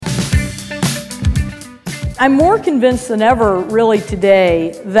I'm more convinced than ever, really,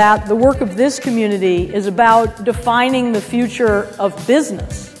 today, that the work of this community is about defining the future of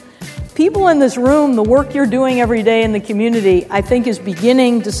business. People in this room, the work you're doing every day in the community, I think is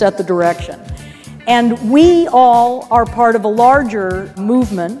beginning to set the direction. And we all are part of a larger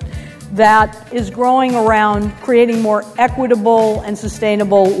movement that is growing around creating more equitable and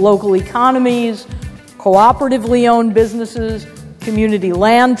sustainable local economies, cooperatively owned businesses, community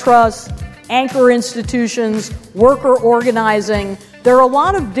land trusts, anchor institutions, worker organizing. There are a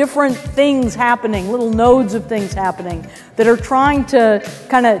lot of different things happening, little nodes of things happening that are trying to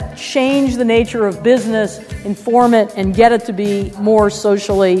kind of change the nature of business, inform it, and get it to be more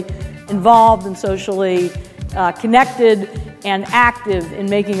socially involved and socially connected and active in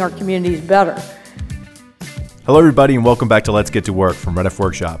making our communities better. Hello, everybody, and welcome back to Let's Get to Work from Rediff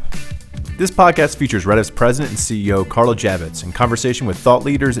Workshop. This podcast features Rediff's president and CEO, Carla Javits, in conversation with thought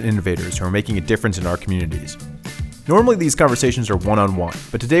leaders and innovators who are making a difference in our communities. Normally, these conversations are one-on-one,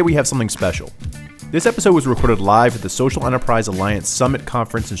 but today we have something special. This episode was recorded live at the Social Enterprise Alliance Summit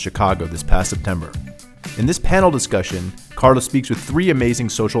Conference in Chicago this past September. In this panel discussion, Carla speaks with three amazing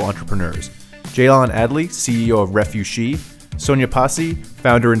social entrepreneurs: Jaylon Adley, CEO of Refugee, Sonia Pasi,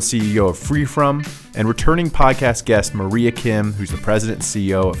 founder and CEO of FreeFrom, and returning podcast guest Maria Kim, who's the president and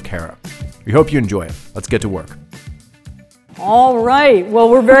CEO of Carat. We hope you enjoy it. Let's get to work. All right. Well,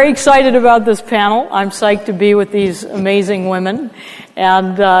 we're very excited about this panel. I'm psyched to be with these amazing women.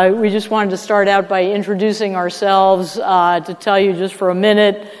 And we just wanted to start out by introducing ourselves, to tell you just for a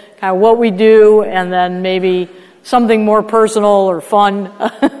minute kind of what we do, and then maybe something more personal or fun.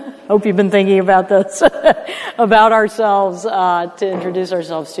 Hope you've been thinking about this, about ourselves, to introduce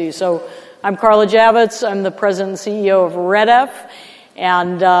ourselves to you. So I'm Carla Javits. I'm the president and CEO of Rediff.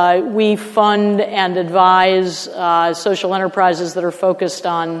 And we fund and advise social enterprises that are focused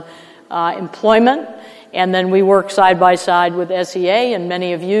on employment. And then we work side by side with SEA and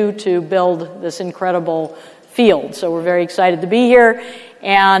many of you to build this incredible field. So we're very excited to be here.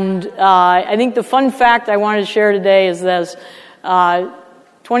 And I think the fun fact I wanted to share today is this.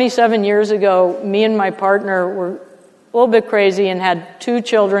 27 years ago, me and my partner were a little bit crazy and had two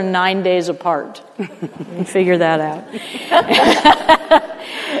children 9 days apart. You can figure that out.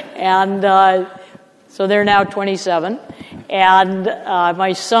 And so they're now 27. And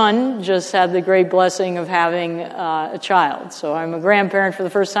my son just had the great blessing of having a child. So I'm a grandparent for the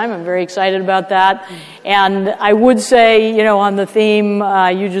first time. I'm very excited about that. And I would say, you know, on the theme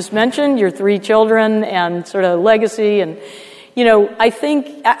you just mentioned, your three children and sort of legacy and you know, I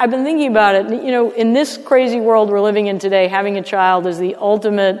think, I've been thinking about it, you know, in this crazy world we're living in today, having a child is the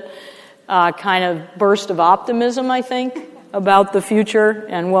ultimate kind of burst of optimism, I think, about the future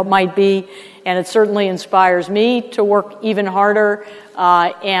and what might be. And it certainly inspires me to work even harder.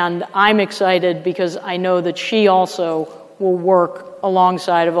 And I'm excited because I know that she also will work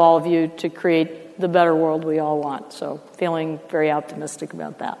alongside of all of you to create the better world we all want. So feeling very optimistic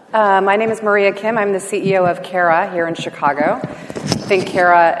about that. My name is Maria Kim. I'm the CEO of Carat here in Chicago. Think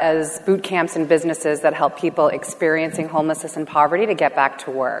Carat as boot camps and businesses that help people experiencing homelessness and poverty to get back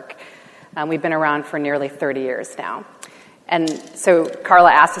to work. We've been around for nearly 30 years now. And so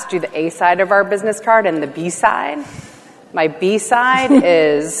Carla asked us to do the A side of our business card and the B side. My B side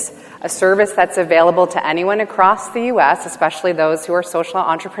is a service that's available to anyone across the U.S., especially those who are social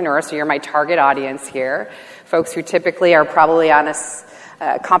entrepreneurs. So you're my target audience here. Folks who typically are probably on a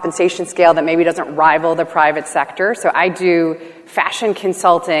compensation scale that maybe doesn't rival the private sector. So I do fashion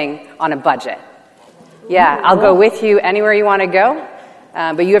consulting on a budget. Yeah, I'll go with you anywhere you want to go,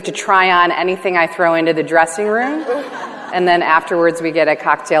 but you have to try on anything I throw into the dressing room. And then afterwards we get a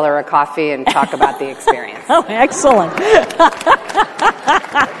cocktail or a coffee and talk about the experience. Oh, excellent.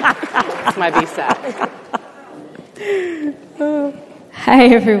 That's my B-side. Hi,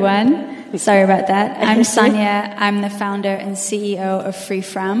 everyone. Sorry about that. I'm Sonia. I'm the founder and CEO of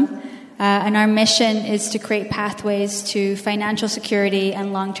FreeFrom. And our mission is to create pathways to financial security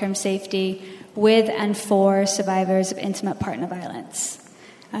and long-term safety with and for survivors of intimate partner violence.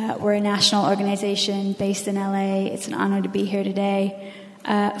 We're a national organization based in LA. It's an honor to be here today.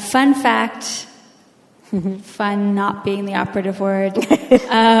 Fun fact, fun not being the operative word.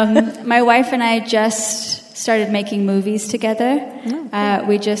 My wife and I just started making movies together.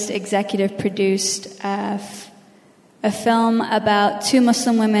 We just executive produced a film about two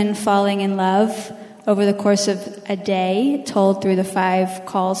Muslim women falling in love over the course of a day, told through the 5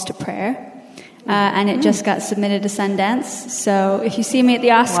 calls to prayer. And it just got submitted to Sundance. So if you see me at the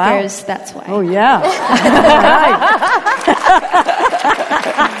Oscars, that's why. Oh, yeah. All right.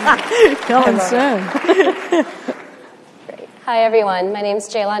 Coming soon. Great. Hi, everyone. My name is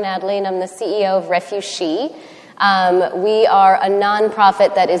Jayla Nadley, and I'm the CEO of Refugee. We are a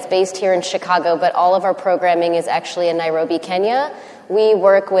nonprofit that is based here in Chicago, but all of our programming is actually in Nairobi, Kenya. We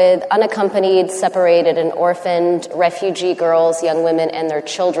work with unaccompanied, separated, and orphaned refugee girls, young women, and their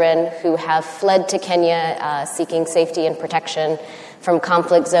children who have fled to Kenya seeking safety and protection from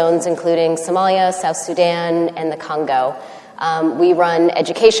conflict zones, including Somalia, South Sudan, and the Congo. We run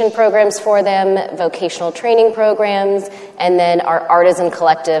education programs for them, vocational training programs, and then our Artisan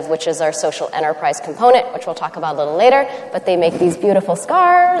Collective, which is our social enterprise component, which we'll talk about a little later. But they make these beautiful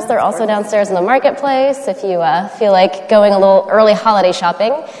scarves. They're also downstairs in the marketplace if you feel like going a little early holiday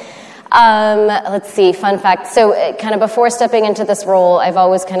shopping. Let's see, fun fact. So kind of before stepping into this role, I've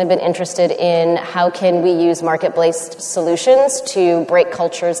always kind of been interested in how can we use market-based solutions to break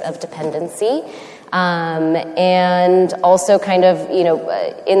cultures of dependency. And also kind of,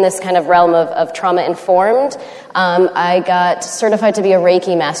 in this kind of realm of trauma-informed, I got certified to be a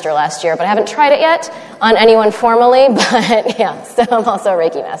Reiki master last year, but I haven't tried it yet on anyone formally, but yeah, so I'm also a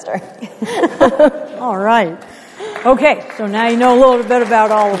Reiki master. All right. Okay, so now you know a little bit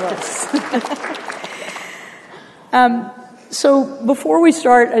about all of us. So before we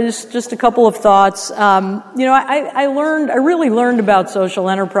start, just a couple of thoughts. I really learned about social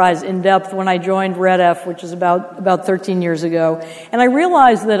enterprise in depth when I joined Red F, which is about 13 years ago. And I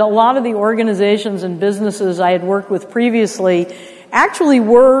realized that a lot of the organizations and businesses I had worked with previously actually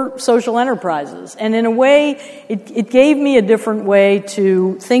were social enterprises. And in a way, it gave me a different way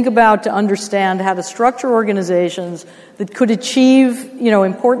to think about, to understand how to structure organizations that could achieve,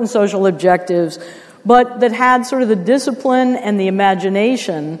 important social objectives, but that had sort of the discipline and the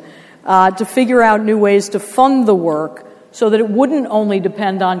imagination to figure out new ways to fund the work so that it wouldn't only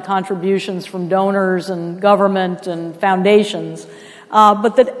depend on contributions from donors and government and foundations, but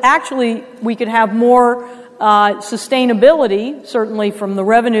that actually we could have more sustainability, certainly from the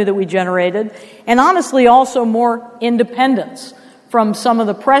revenue that we generated, and honestly also more independence from some of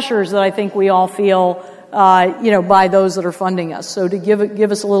the pressures that I think we all feel by those that are funding us. So to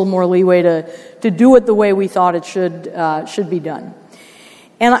give us a little more leeway to do it the way we thought it should be done.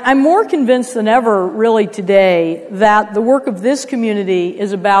 And I'm more convinced than ever, really, today, that the work of this community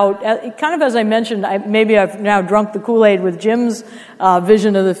is about, kind of as I mentioned, maybe I've now drunk the Kool-Aid with Jim's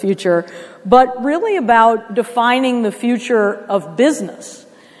vision of the future, but really about defining the future of business,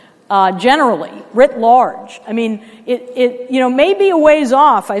 generally, writ large. I mean, it may be a ways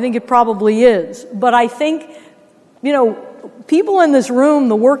off. I think it probably is. But I think, people in this room,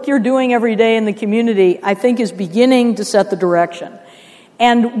 the work you're doing every day in the community, I think is beginning to set the direction.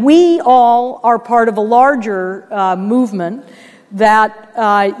 And we all are part of a larger movement that,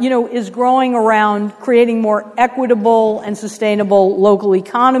 is growing around creating more equitable and sustainable local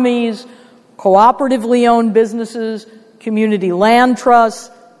economies, cooperatively owned businesses, community land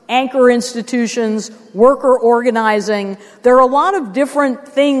trusts, anchor institutions, worker organizing. There are a lot of different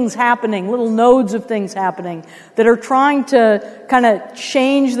things happening, little nodes of things happening that are trying to kind of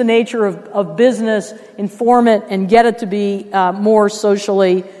change the nature of business, inform it, and get it to be more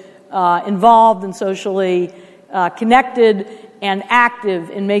socially involved and socially connected and active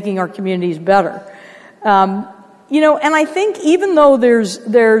in making our communities better. And I think even though there's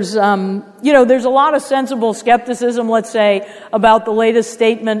a lot of sensible skepticism, let's say, about the latest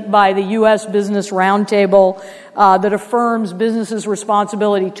statement by the U.S. Business Roundtable that affirms business's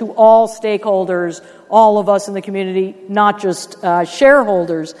responsibility to all stakeholders, all of us in the community, not just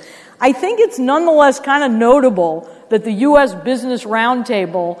shareholders, I think it's nonetheless kind of notable that the U.S. Business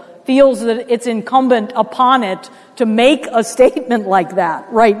Roundtable feels that it's incumbent upon it to make a statement like that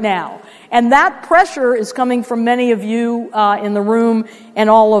right now. And that pressure is coming from many of you in the room and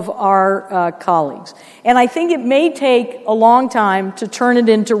all of our colleagues. And I think it may take a long time to turn it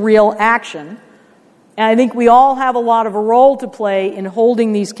into real action. And I think we all have a lot of a role to play in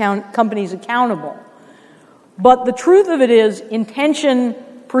holding these companies accountable. But the truth of it is, intention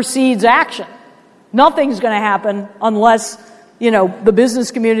precedes action. Nothing's going to happen unless, the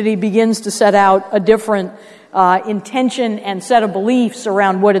business community begins to set out a different intention and set of beliefs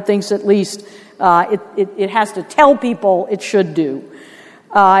around what it thinks at least it has to tell people it should do.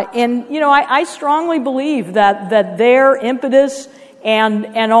 I strongly believe that their impetus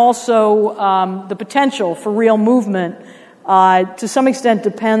and also the potential for real movement to some extent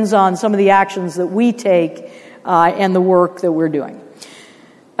depends on some of the actions that we take and the work that we're doing.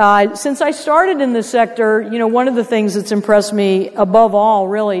 Since I started in this sector, one of the things that's impressed me above all,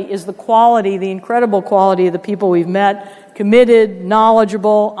 really, is the incredible quality of the people we've met. Committed,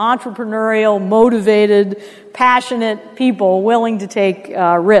 knowledgeable, entrepreneurial, motivated, passionate people willing to take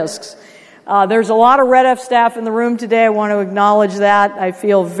risks. There's a lot of Red F staff in the room today. I want to acknowledge that. I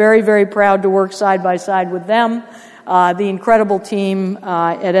feel very, very proud to work side by side with them, the incredible team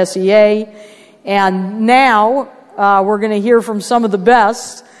at SEA. And now we're going to hear from some of the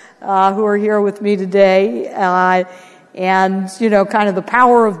best who are here with me today, and, kind of the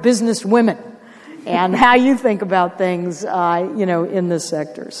power of business women and how you think about things, in this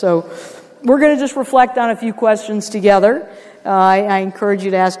sector. So we're going to just reflect on a few questions together. I encourage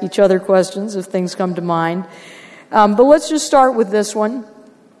you to ask each other questions if things come to mind. But let's just start with this one.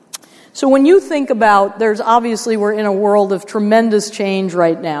 So when you think about, we're in a world of tremendous change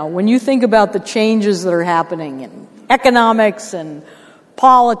right now. When you think about the changes that are happening in economics and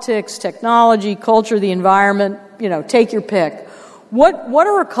politics, technology, culture, the environment, take your pick. What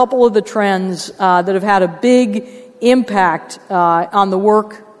are a couple of the trends that have had a big impact on the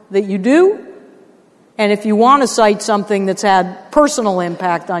work that you do? And if you want to cite something that's had personal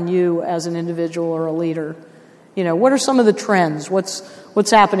impact on you as an individual or a leader, what are some of the trends?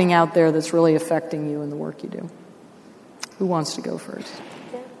 What's happening out there that's really affecting you in the work you do? Who wants to go first?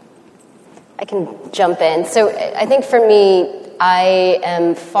 I can jump in. So I think for me, I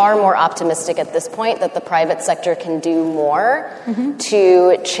am far more optimistic at this point that the private sector can do more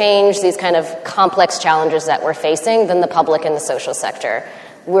to change these kind of complex challenges that we're facing than the public and the social sector.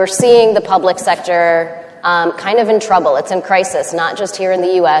 We're seeing the public sector kind of in trouble. It's in crisis, not just here in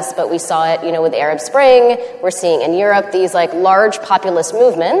the U.S., but we saw it, with the Arab Spring. We're seeing in Europe these large populist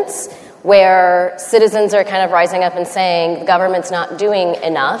movements where citizens are kind of rising up and saying the government's not doing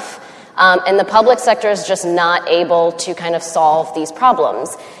enough. And the public sector is just not able to kind of solve these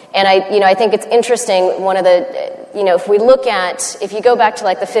problems. And I think it's interesting, one of the, if you go back to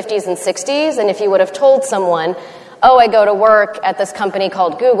the 50s and 60s, and if you would have told someone, I go to work at this company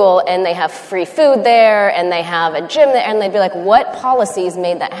called Google, and they have free food there, and they have a gym there, and they'd be like, what policies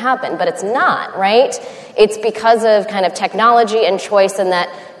made that happen? But it's not, right? It's because of kind of technology and choice, and that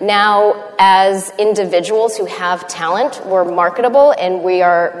now as individuals who have talent, we're marketable, and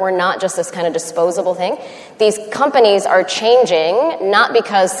we're not just this kind of disposable thing. These companies are changing, not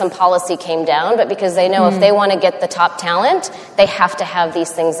because some policy came down, but because they know if they want to get the top talent, they have to have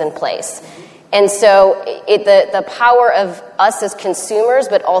these things in place. And so the power of us as consumers,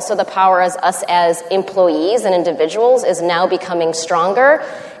 but also the power as us as employees and individuals is now becoming stronger.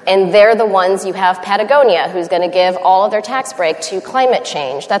 And they're the ones, you have Patagonia, who's going to give all of their tax break to climate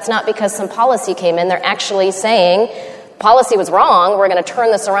change. That's not because some policy came in. They're actually saying, policy was wrong, we're going to turn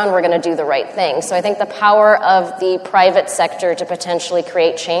this around, we're going to do the right thing. So I think the power of the private sector to potentially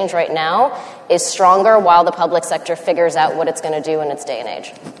create change right now is stronger while the public sector figures out what it's going to do in its day and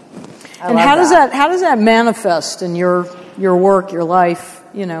age. And how does that manifest in your work, your life?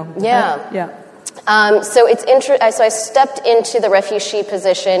 Yeah. So it's So I stepped into the refugee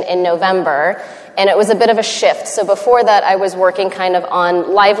position in November, and it was a bit of a shift. So before that, I was working kind of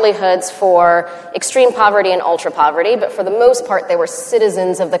on livelihoods for extreme poverty and ultra poverty, but for the most part, they were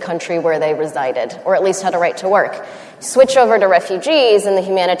citizens of the country where they resided, or at least had a right to work. Switch over to refugees in the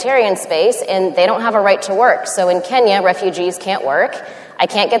humanitarian space, and they don't have a right to work. So in Kenya, refugees can't work. I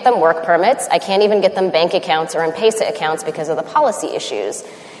can't get them work permits. I can't even get them bank accounts or M-Pesa accounts because of the policy issues.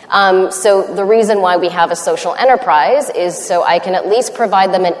 So the reason why we have a social enterprise is so I can at least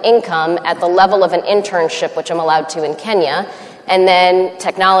provide them an income at the level of an internship, which I'm allowed to in Kenya. And then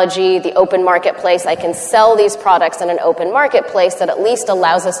technology, the open marketplace, I can sell these products in an open marketplace that at least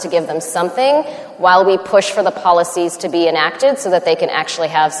allows us to give them something while we push for the policies to be enacted so that they can actually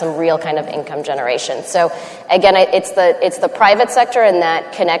have some real kind of income generation. So again, it's the private sector and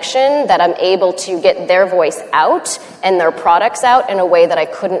that connection that I'm able to get their voice out and their products out in a way that I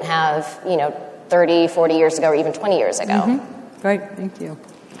couldn't have, 30, 40 years ago or even 20 years ago. Mm-hmm. Right, thank you.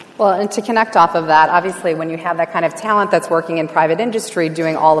 Well, and to connect off of that, obviously when you have that kind of talent that's working in private industry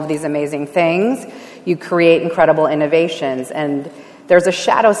doing all of these amazing things, you create incredible innovations. And there's a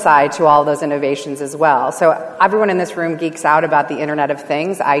shadow side to all those innovations as well. So everyone in this room geeks out about the Internet of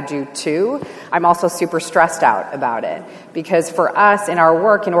Things. I do too. I'm also super stressed out about it because for us in our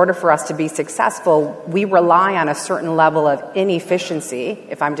work, in order for us to be successful, we rely on a certain level of inefficiency,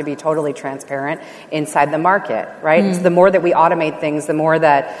 if I'm to be totally transparent, inside the market, right? So the more that we automate things, the more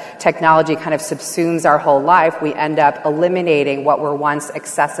that technology kind of subsumes our whole life, we end up eliminating what were once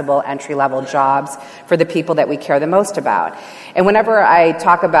accessible entry-level jobs for the people that we care the most about. And whenever whenever I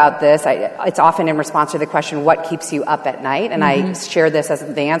talk about this, it's often in response to the question, what keeps you up at night? And I share this as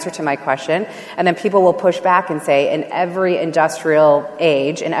the answer to my question. And then people will push back and say, in every industrial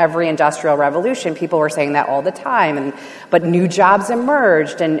age, in every industrial revolution, people were saying that all the time. But new jobs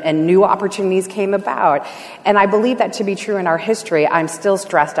emerged and new opportunities came about. And I believe that to be true in our history. I'm still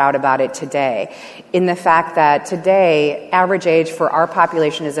stressed out about it today, in the fact that today, average age for our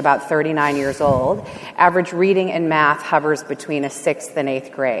population is about 39 years old. Average reading and math hovers between a 6th and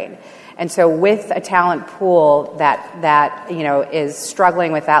 8th grade. And so with a talent pool that is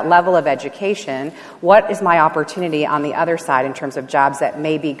struggling with that level of education, what is my opportunity on the other side in terms of jobs that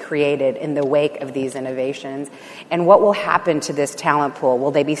may be created in the wake of these innovations? And what will happen to this talent pool?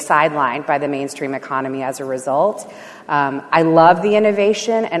 Will they be sidelined by the mainstream economy as a result? I love the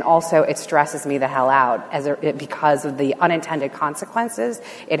innovation, and also it stresses me the hell out because of the unintended consequences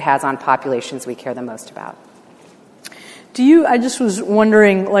it has on populations we care the most about. I just was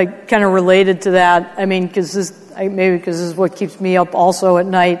wondering, like, kind of related to that, I mean, because this is what keeps me up also at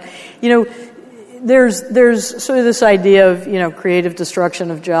night. There's sort of this idea of, creative destruction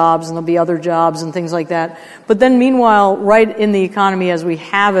of jobs, and there'll be other jobs and things like that. But then meanwhile, right in the economy as we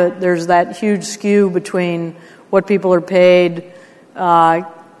have it, there's that huge skew between what people are paid, kind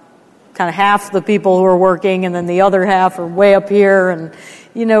of half the people who are working, and then the other half are way up here. And,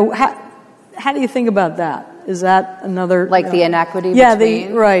 how do you think about that? Is that another... Like the inequity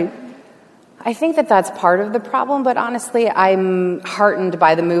between? Right. I think that's part of the problem, but honestly, I'm heartened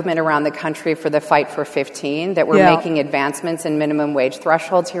by the movement around the country for the Fight for 15, that we're making advancements in minimum wage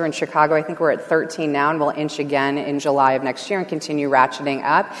thresholds here in Chicago. I think we're at 13 now, and we'll inch again in July of next year and continue ratcheting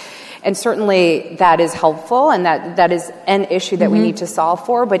up. And certainly that is helpful, and that is an issue that we need to solve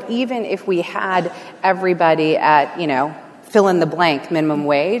for. But even if we had everybody at, fill in the blank minimum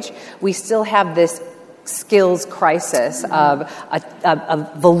wage, we still have this skills crisis of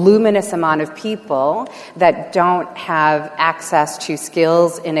a voluminous amount of people that don't have access to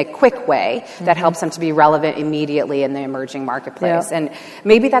skills in a quick way that helps them to be relevant immediately in the emerging marketplace. And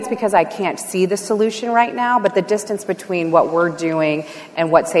maybe that's because I can't see the solution right now, but the distance between what we're doing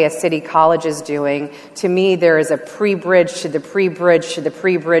and what, say, a city college is doing, to me, there is a pre-bridge to the pre-bridge to the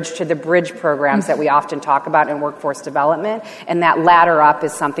pre-bridge to the bridge programs that we often talk about in workforce development. And that ladder up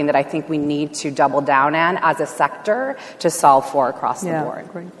is something that I think we need to double down on as a sector to solve for across the board.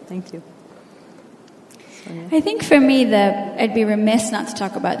 Great. Thank you. Sonia? I think for me, I'd be remiss not to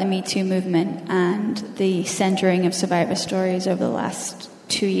talk about the Me Too movement and the centering of survivor stories over the last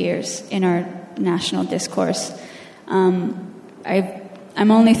 2 years in our national discourse. I'm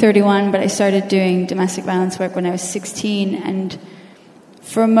only 31, but I started doing domestic violence work when I was 16, and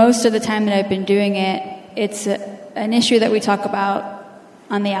for most of the time that I've been doing it, it's an issue that we talk about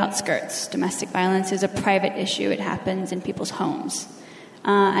on the outskirts. Domestic violence is a private issue. It happens in people's homes.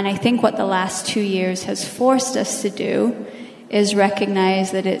 And I think what the last 2 years has forced us to do is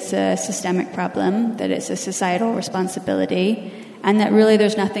recognize that it's a systemic problem, that it's a societal responsibility, and that really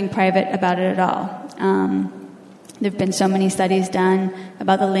there's nothing private about it at all. There have been so many studies done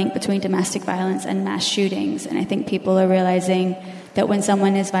about the link between domestic violence and mass shootings, and I think people are realizing that when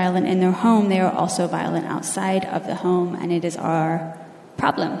someone is violent in their home, they are also violent outside of the home, and it is our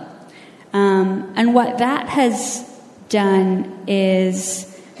problem. And what that has done is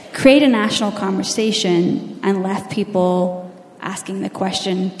create a national conversation and left people asking the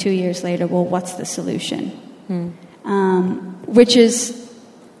question 2 years later, well, what's the solution? Which is,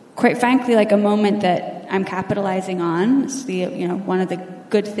 quite frankly, like a moment that I'm capitalizing on. It's one of the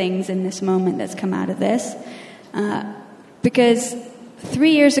good things in this moment that's come out of this. Because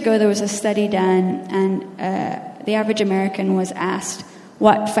 3 years ago there was a study done, and the average American was asked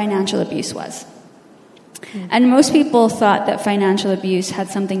what financial abuse was. And most people thought that financial abuse had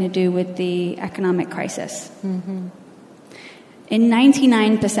something to do with the economic crisis. In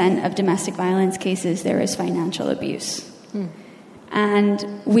 99% of domestic violence cases, there is financial abuse.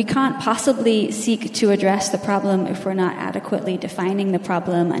 And we can't possibly seek to address the problem if we're not adequately defining the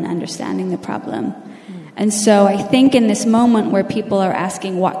problem and understanding the problem. And so I think in this moment where people are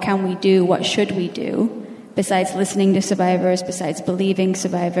asking, what can we do, what should we do, besides listening to survivors, besides believing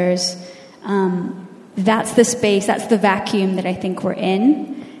survivors, that's the space, that's the vacuum that I think we're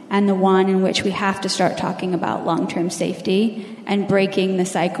in, and the one in which we have to start talking about long-term safety and breaking the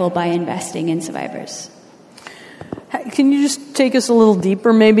cycle by investing in survivors. Can you just take us a little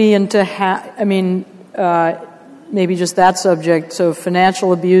deeper maybe into maybe just that subject? So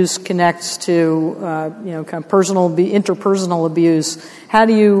financial abuse connects to, kind of interpersonal abuse. How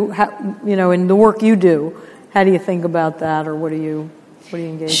do you, in the work you do, how do you think about that, or what do you... What do you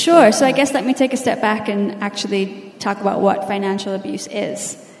engage? Sure. So I guess let me take a step back and actually talk about what financial abuse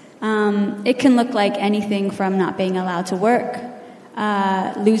is. It can look like anything from not being allowed to work,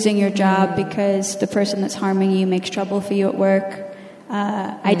 losing your job because the person that's harming you makes trouble for you at work.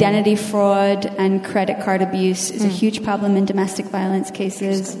 Identity fraud and credit card abuse is a huge problem in domestic violence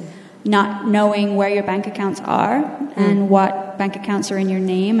cases. Not knowing where your bank accounts are and what bank accounts are in your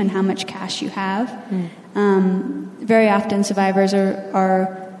name and how much cash you have. Very often survivors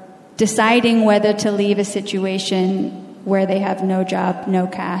are deciding whether to leave a situation where they have no job, no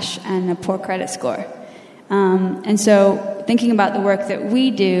cash, and a poor credit score. And so thinking about the work that we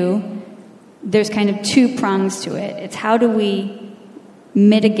do, there's kind of two prongs to it. It's how do we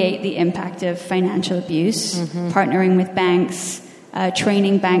mitigate the impact of financial abuse, partnering with banks,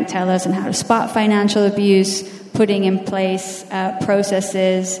 training bank tellers on how to spot financial abuse, putting in place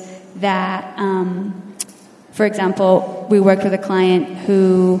processes that, for example, we worked with a client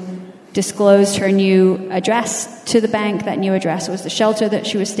who disclosed her new address to the bank. That new address was the shelter that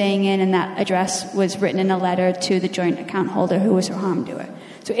she was staying in, and that address was written in a letter to the joint account holder who was her harm doer.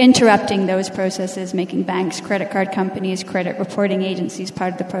 So interrupting those processes, making banks, credit card companies, credit reporting agencies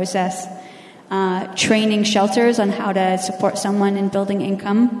part of the process, training shelters on how to support someone in building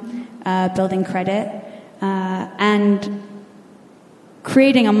income, building credit, and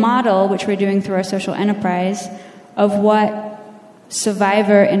creating a model, which we're doing through our social enterprise, of what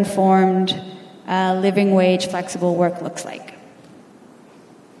survivor-informed, living wage, flexible work looks like.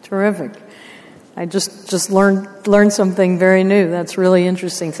 Terrific. I just learned something very new. That's really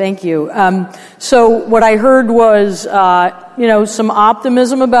interesting. Thank you. So what I heard was, some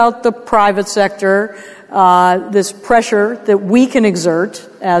optimism about the private sector, this pressure that we can exert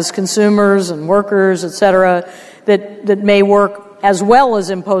as consumers and workers, et cetera, that may work as well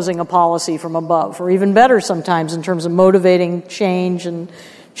as imposing a policy from above, or even better sometimes in terms of motivating change in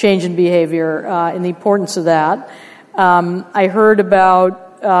behavior, and the importance of that. I heard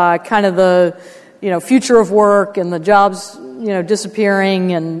about kind of the future of work and the jobs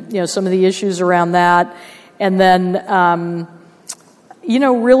disappearing and some of the issues around that, and then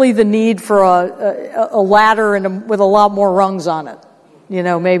really the need for a ladder with a lot more rungs on it,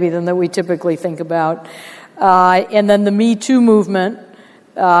 maybe than that we typically think about. And then the Me Too movement,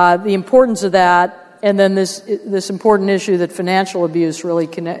 the importance of that, and then this important issue that financial abuse really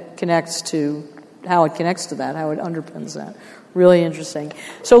connects to, how it connects to that, how it underpins that. Really interesting.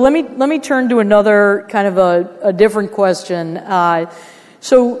 So let me turn to another kind of a different question.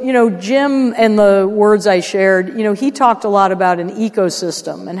 Jim and the words I shared, he talked a lot about an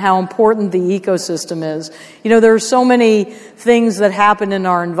ecosystem and how important the ecosystem is. There are so many things that happen in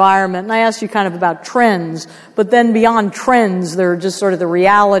our environment, and I asked you kind of about trends, but then beyond trends, there are just sort of the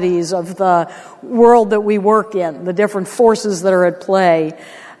realities of the world that we work in, the different forces that are at play.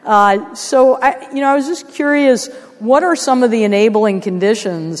 I was just curious, what are some of the enabling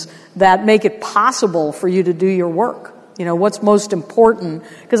conditions that make it possible for you to do your work? What's most important?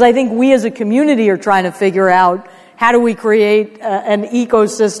 Because I think we as a community are trying to figure out how do we create an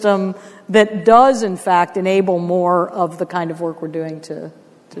ecosystem that does, in fact, enable more of the kind of work we're doing to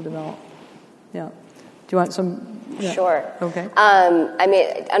develop. Yeah. Do you want some? Yeah. Sure. Okay.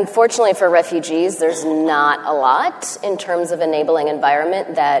 Unfortunately for refugees, there's not a lot in terms of enabling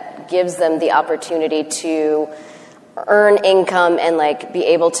environment that gives them the opportunity to earn income and be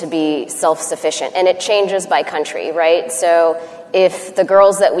able to be self-sufficient. And it changes by country, right? So if the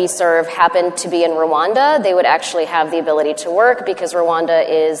girls that we serve happen to be in Rwanda, they would actually have the ability to work because Rwanda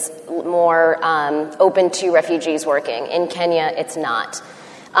is more open to refugees working. In Kenya, it's not.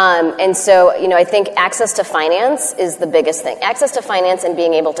 I think access to finance is the biggest thing. Access to finance and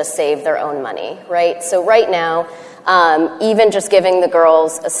being able to save their own money, right? So right now, even just giving the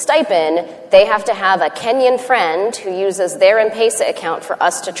girls a stipend, they have to have a Kenyan friend who uses their M-Pesa account for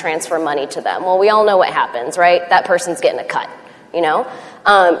us to transfer money to them. Well, we all know what happens, right? That person's getting a cut,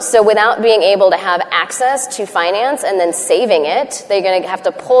 So without being able to have access to finance and then saving it, they're going to have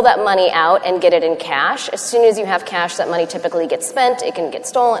to pull that money out and get it in cash. As soon as you have cash, that money typically gets spent, it can get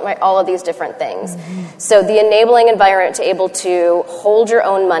stolen, right? All of these different things. Mm-hmm. So the enabling environment to able to hold your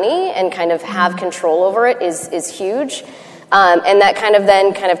own money and kind of have control over it is huge. And that kind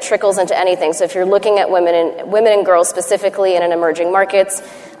of trickles into anything. So if you're looking at women and girls specifically in emerging markets,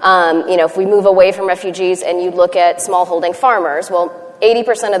 if we move away from refugees and you look at smallholding farmers, well,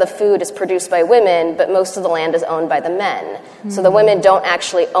 80% of the food is produced by women, but most of the land is owned by the men. Mm-hmm. So the women don't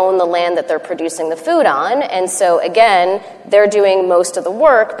actually own the land that they're producing the food on. And so, again, they're doing most of the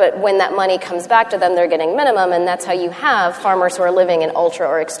work, but when that money comes back to them, they're getting minimum, and that's how you have farmers who are living in ultra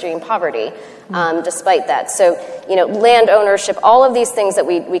or extreme poverty, despite that. So, land ownership, all of these things that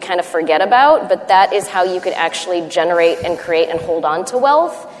we kind of forget about, but that is how you could actually generate and create and hold on to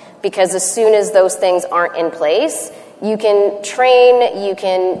wealth, because as soon as those things aren't in place, you can train, you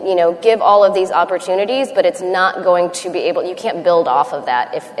can, give all of these opportunities, but it's not going to be able, you can't build off of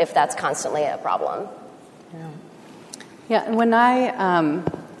that if that's constantly a problem. Yeah, and when I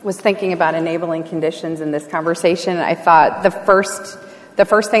was thinking about enabling conditions in this conversation, I thought the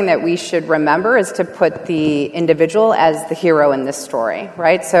first thing that we should remember is to put the individual as the hero in this story,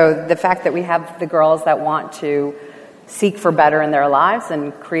 right? So the fact that we have the girls that want to seek for better in their lives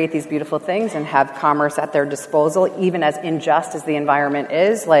and create these beautiful things and have commerce at their disposal, even as unjust as the environment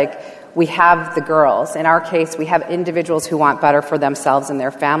is, we have the girls. In our case, we have individuals who want better for themselves and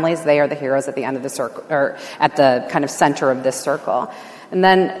their families. They are the heroes at the end of the circle, or at the kind of center of this circle. And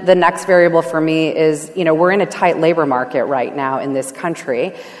then the next variable for me is, we're in a tight labor market right now in this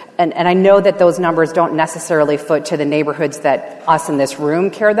country. And I know that those numbers don't necessarily foot to the neighborhoods that us in this room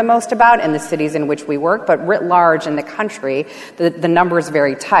care the most about and the cities in which we work, but writ large in the country, the number is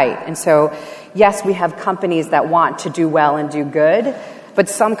very tight. And so, yes, we have companies that want to do well and do good, but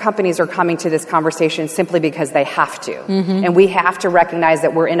some companies are coming to this conversation simply because they have to. Mm-hmm. And we have to recognize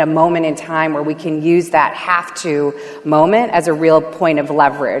that we're in a moment in time where we can use that have to moment as a real point of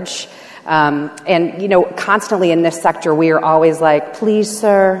leverage. Constantly in this sector, we are always like, please,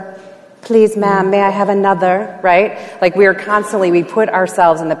 sir, please, ma'am, may I have another, right? We put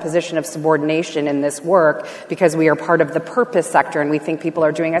ourselves in the position of subordination in this work because we are part of the purpose sector, and we think people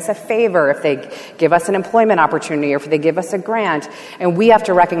are doing us a favor if they give us an employment opportunity or if they give us a grant. And we have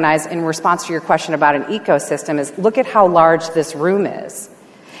to recognize, in response to your question about an ecosystem, is look at how large this room is.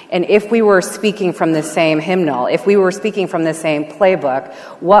 And if we were speaking from the same hymnal, if we were speaking from the same playbook,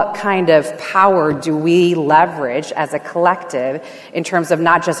 what kind of power do we leverage as a collective in terms of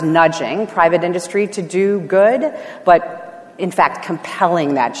not just nudging private industry to do good, but in fact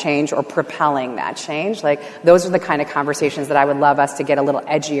compelling that change or propelling that change? Those are the kind of conversations that I would love us to get a little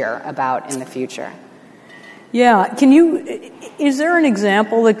edgier about in the future. Yeah. Is there an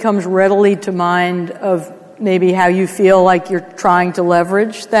example that comes readily to mind of maybe how you feel like you're trying to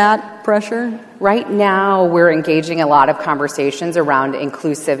leverage that pressure? Right now, we're engaging a lot of conversations around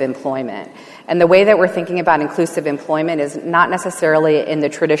inclusive employment. And the way that we're thinking about inclusive employment is not necessarily in the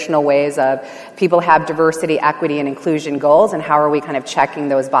traditional ways of people have diversity, equity, and inclusion goals, and how are we kind of checking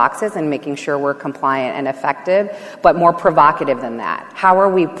those boxes and making sure we're compliant and effective, but more provocative than that. How are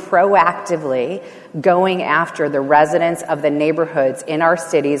we proactively going after the residents of the neighborhoods in our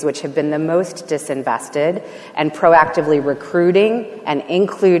cities which have been the most disinvested and proactively recruiting and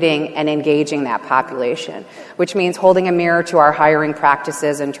including and engaging that population, which means holding a mirror to our hiring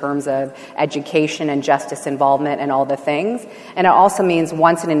practices in terms of education and justice involvement and all the things. And it also means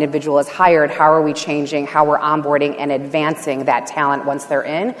once an individual is hired, how are we changing how we're onboarding and advancing that talent once they're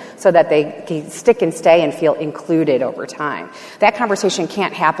in so that they can stick and stay and feel included over time. That conversation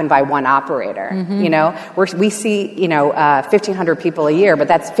can't happen by one operator. Mm-hmm. We see, 1,500 people a year, but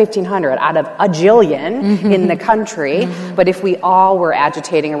that's 1,500 out of a jillion in the country. Mm-hmm. But if we all were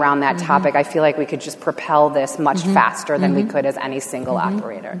agitating around that topic, I feel like we could just propel this much faster than we could as any single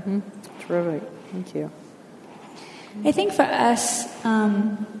operator. Mm-hmm. Terrific. Thank you. I think for us,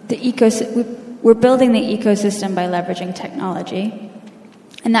 we're building the ecosystem by leveraging technology.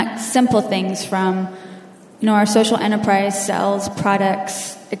 And that's simple things from, our social enterprise sells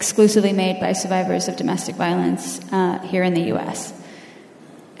products exclusively made by survivors of domestic violence here in the U.S.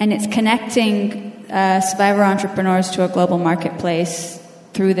 And it's connecting survivor entrepreneurs to a global marketplace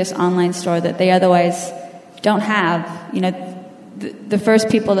through this online store that they otherwise don't have. The first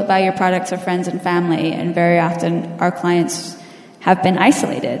people that buy your products are friends and family, and very often our clients have been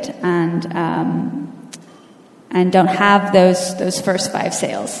isolated and don't have those first 5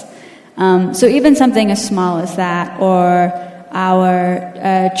 sales. So even something as small as that, or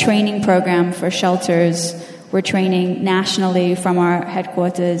our training program for shelters, we're training nationally from our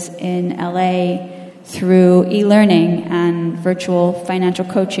headquarters in LA through e-learning and virtual financial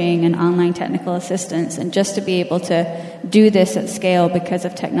coaching and online technical assistance, and just to be able to do this at scale because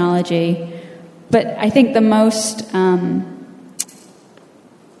of technology. But I think the most kind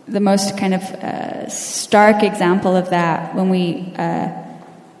of stark example of that, when we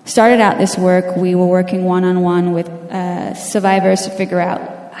started out this work, we were working one-on-one with survivors to figure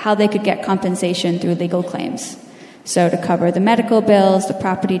out how they could get compensation through legal claims. So to cover the medical bills, the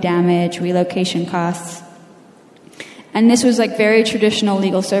property damage, relocation costs. And this was like very traditional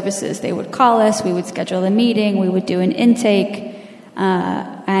legal services. They would call us, we would schedule a meeting, we would do an intake,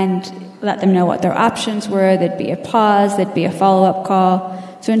 and let them know what their options were. There'd be a pause, there'd be a follow-up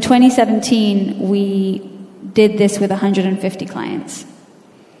call. So in 2017, we did this with 150 clients.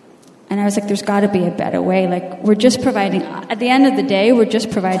 And I was like, there's got to be a better way. Like, we're just providing, at the end of the day, we're just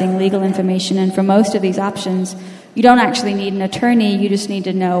providing legal information. And for most of these options, you don't actually need an attorney. You just need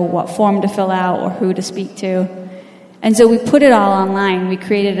to know what form to fill out or who to speak to. And so we put it all online. We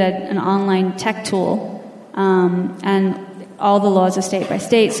created an online tech tool. And all the laws are state by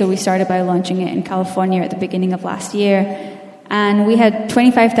state. So we started by launching it in California at the beginning of last year. And we had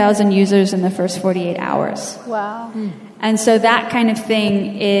 25,000 users in the first 48 hours. Wow. And so that kind of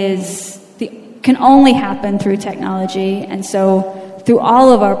thing can only happen through technology. And so through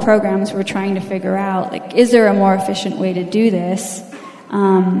all of our programs, we're trying to figure out, like, is there a more efficient way to do this?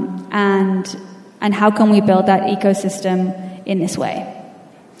 And how can we build that ecosystem in this way?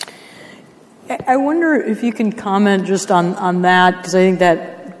 I wonder if you can comment just on that, because I think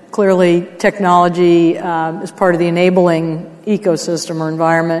that clearly technology is part of the enabling ecosystem or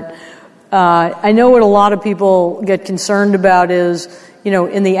environment. I know what a lot of people get concerned about is,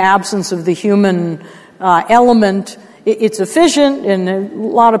 in the absence of the human element, it's efficient and a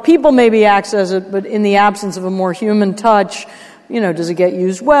lot of people maybe access it, but in the absence of a more human touch, does it get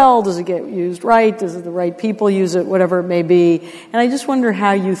used well? Does it get used right? Does the right people use it? Whatever it may be. And I just wonder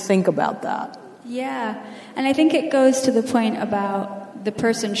how you think about that. Yeah, and I think it goes to the point about the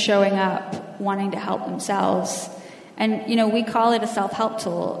person showing up wanting to help themselves. And, we call it a self-help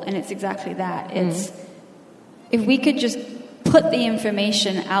tool, and it's exactly that. It's if we could just put the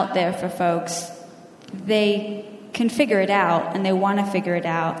information out there for folks, they can figure it out, and they want to figure it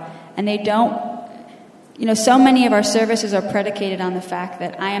out, and they don't. So many of our services are predicated on the fact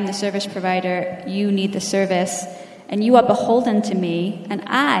that I am the service provider, you need the service, and you are beholden to me, and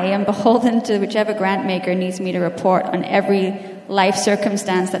I am beholden to whichever grant maker needs me to report on every life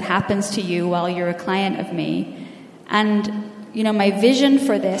circumstance that happens to you while you're a client of me. And, my vision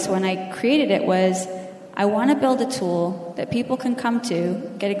for this when I created it was, I want to build a tool that people can come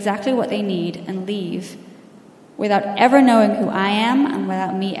to, get exactly what they need, and leave without ever knowing who I am and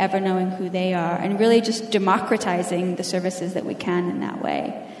without me ever knowing who they are, and really just democratizing the services that we can in that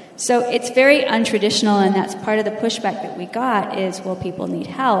way. So it's very untraditional, and that's part of the pushback that we got is, well, people need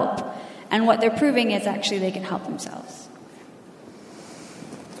help. And what they're proving is actually they can help themselves.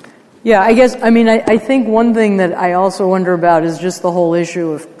 Yeah, I think one thing that I also wonder about is just the whole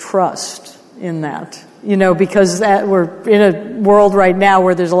issue of trust in that. Because we're in a world right now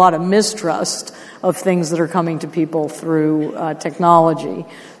where there's a lot of mistrust of things that are coming to people through technology.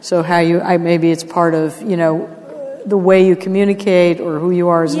 So maybe it's part of, the way you communicate or who you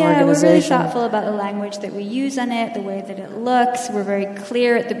are as an organization. We're really thoughtful about the language that we use on it, the way that it looks. We're very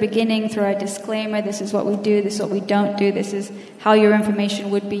clear at the beginning through our disclaimer. This is what we do. This is what we don't do. This is how your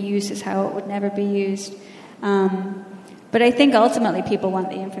information would be used. This is how it would never be used. But I think ultimately people want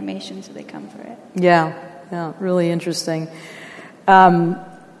the information, so they come for it. Yeah, really interesting. I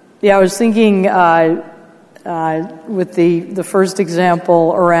was thinking with the first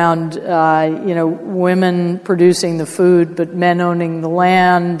example around women producing the food but men owning the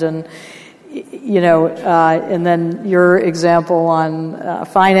land, and and then your example on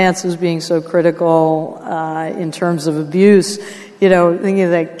finances being so critical in terms of abuse.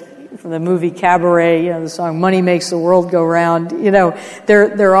 Thinking like from the movie Cabaret, the song "Money Makes the World Go Round."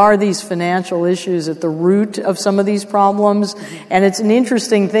 There are these financial issues at the root of some of these problems, and it's an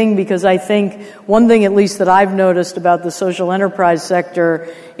interesting thing because I think one thing, at least that I've noticed about the social enterprise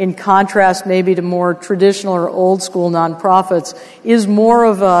sector, in contrast maybe to more traditional or old school nonprofits, is more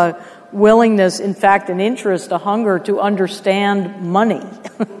of a willingness, in fact, an interest, a hunger to understand money.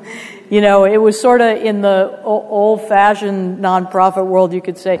 It was sort of in the old-fashioned nonprofit world, you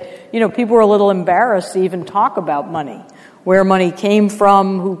could say, people were a little embarrassed to even talk about money, where money came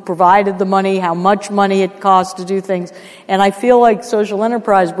from, who provided the money, how much money it cost to do things. And I feel like social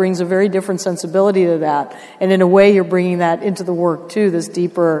enterprise brings a very different sensibility to that. And in a way, you're bringing that into the work, too, this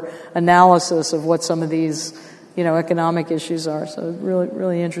deeper analysis of what some of these, economic issues are. So really,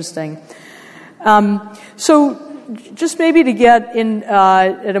 really interesting. So just maybe to get in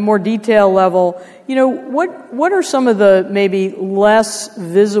at a more detailed level, what are some of the maybe less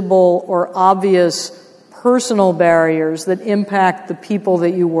visible or obvious personal barriers that impact the people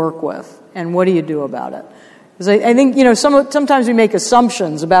that you work with, and what do you do about it? Because I think sometimes we make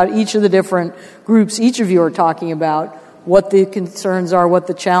assumptions about each of the different groups each of you are talking about, what the concerns are, what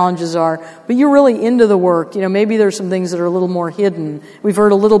the challenges are, but you're really into the work. Maybe there's some things that are a little more hidden. We've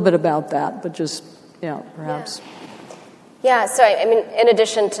heard a little bit about that, but just, perhaps. Yeah, so I mean, in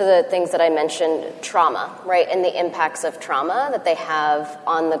addition to the things that I mentioned, trauma, right, and the impacts of trauma that they have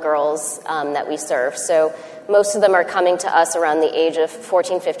on the girls that we serve. So most of them are coming to us around the age of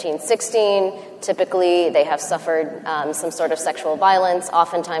 14, 15, 16. Typically, they have suffered some sort of sexual violence.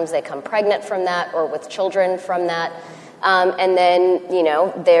 Oftentimes, they come pregnant from that or with children from that. And then,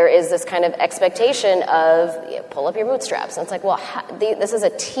 there is this kind of expectation of pull up your bootstraps. And it's like, well, this is a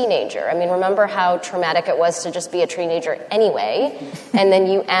teenager. I mean, remember how traumatic it was to just be a teenager anyway. And then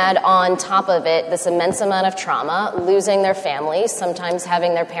you add on top of it this immense amount of trauma, losing their families, sometimes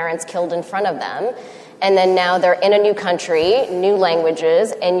having their parents killed in front of them. And then now they're in a new country, new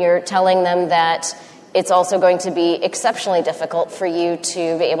languages, and you're telling them that it's also going to be exceptionally difficult for you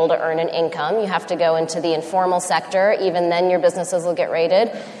to be able to earn an income. You have to go into the informal sector. Even then, your businesses will get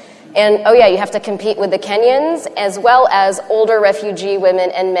raided. And, you have to compete with the Kenyans, as well as older refugee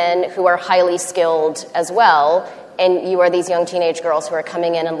women and men who are highly skilled as well. And you are these young teenage girls who are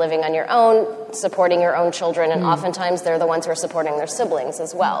coming in and living on your own, supporting your own children, and oftentimes they're the ones who are supporting their siblings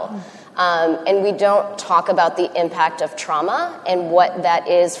as well. And we don't talk about the impact of trauma and what that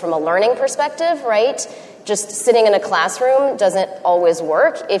is from a learning perspective, right? Just sitting in a classroom doesn't always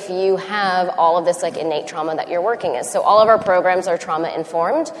work if you have all of this innate trauma that you're working with. So all of our programs are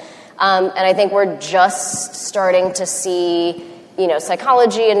trauma-informed. And I think we're just starting to see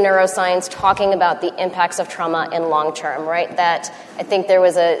psychology and neuroscience talking about the impacts of trauma in long term, right? That I think there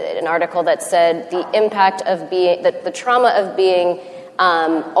was an article that said the impact of the trauma of being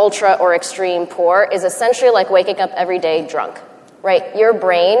ultra or extreme poor is essentially like waking up every day drunk, right? Your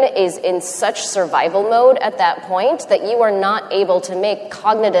brain is in such survival mode at that point that you are not able to make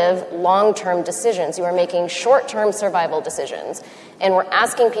cognitive long-term decisions. You are making short-term survival decisions. And we're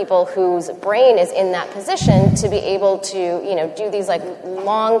asking people whose brain is in that position to be able to, do these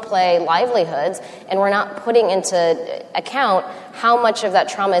long play livelihoods, and we're not putting into account how much of that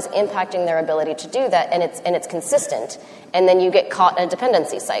trauma is impacting their ability to do that, and it's consistent. And then you get caught in a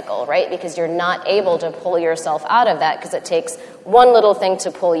dependency cycle, right? Because you're not able to pull yourself out of that because it takes one little thing to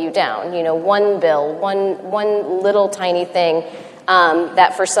pull you down. One bill, one little tiny thing.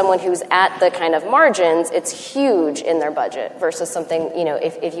 That for someone who's at the kind of margins, it's huge in their budget versus something,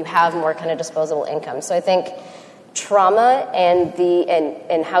 if you have more kind of disposable income. So I think trauma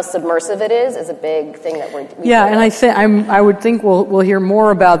and how submersive it is a big thing that we and I would think we'll hear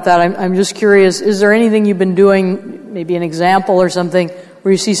more about that. I'm just curious, is there anything you've been doing, maybe an example or something,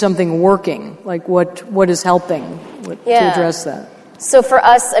 where you see something working? Like what is helping to address that? So for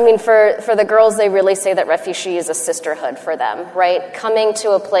us, for the girls, they really say that Refugee is a sisterhood for them, right? Coming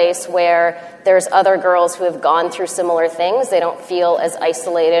to a place where there's other girls who have gone through similar things, they don't feel as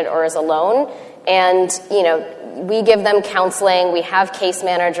isolated or as alone. And, we give them counseling, we have case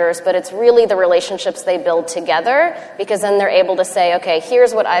managers, but it's really the relationships they build together, because then they're able to say, okay,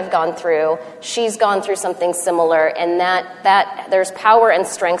 here's what I've gone through, she's gone through something similar, and that there's power and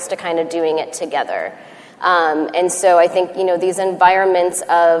strengths to kind of doing it together. And so I think, these environments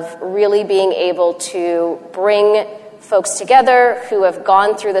of really being able to bring folks together who have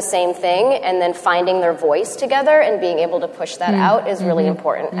gone through the same thing and then finding their voice together and being able to push that out is really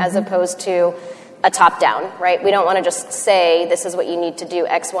important, as opposed to a top-down, right? We don't want to just say, this is what you need to do,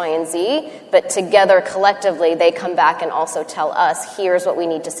 X, Y, and Z, but together, collectively, they come back and also tell us, here's what we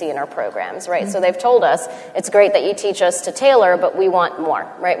need to see in our programs, right? So they've told us, it's great that you teach us to tailor, but we want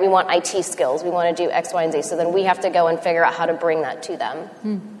more, right? We want IT skills. We want to do X, Y, and Z. So then we have to go and figure out how to bring that to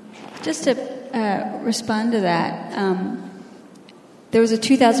them. Just to respond to that, there was a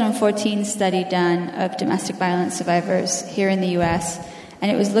 2014 study done of domestic violence survivors here in the U.S.,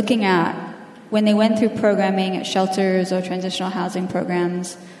 and it was looking at when they went through programming at shelters or transitional housing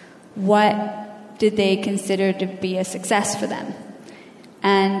programs, what did they consider to be a success for them?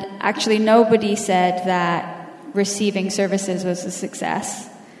 And actually nobody said that receiving services was a success,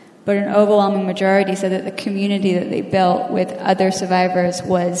 but an overwhelming majority said that the community that they built with other survivors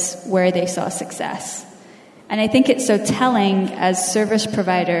was where they saw success. And I think it's so telling as service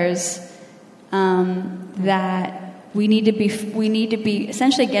providers that we need to be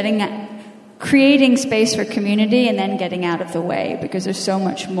essentially creating space for community and then getting out of the way, because there's so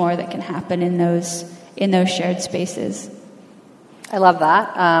much more that can happen in those shared spaces. I love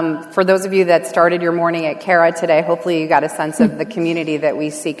that. For those of you that started your morning at Cara today, hopefully you got a sense of the community that we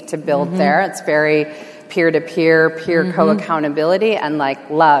seek to build there. It's very peer-to-peer, peer co-accountability, and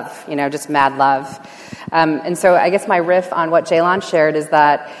love, just mad love. And so I guess my riff on what Jaylon shared is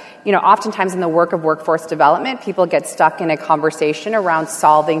that, oftentimes in the work of workforce development, people get stuck in a conversation around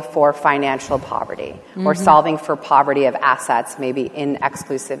solving for financial poverty or solving for poverty of assets, maybe in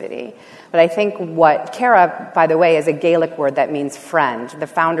exclusivity. But I think what Cara, by the way, is a Gaelic word that means friend. The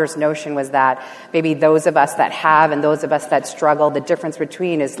founder's notion was that maybe those of us that have and those of us that struggle, the difference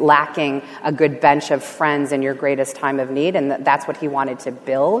between is lacking a good bench of friends in your greatest time of need, and that's what he wanted to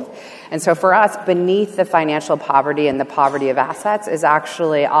build. And so for us, beneath the financial poverty and the poverty of assets is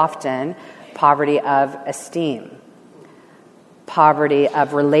actually often poverty of esteem, poverty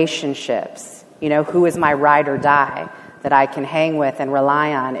of relationships. Who is my ride or die that I can hang with and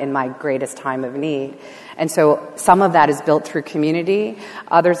rely on in my greatest time of need? And so some of that is built through community.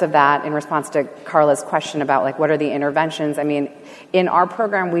 Others of that, in response to Carla's question about what are the interventions, in our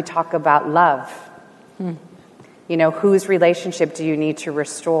program we talk about love. Whose relationship do you need to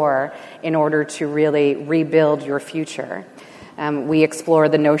restore in order to really rebuild your future? We explore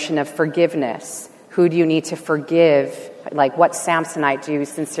the notion of forgiveness. Who do you need to forgive? What Samsonite do you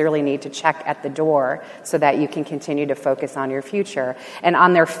sincerely need to check at the door so that you can continue to focus on your future? And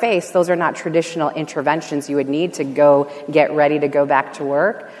on their face, those are not traditional interventions you would need to go get ready to go back to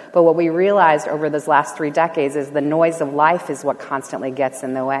work. But what we realized over those last 3 decades is the noise of life is what constantly gets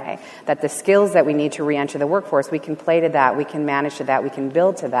in the way. That the skills that we need to re-enter the workforce, we can play to that, we can manage to that, we can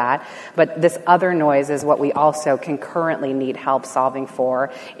build to that. But this other noise is what we also concurrently need help solving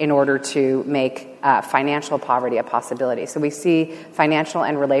for in order to make financial poverty a possibility. So we see financial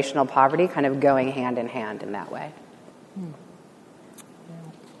and relational poverty kind of going hand in hand in that way.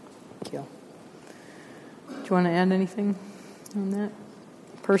 Thank you. Do you want to add anything on that?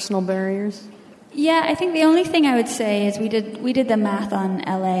 Personal barriers? Yeah, I think the only thing I would say is we did the math on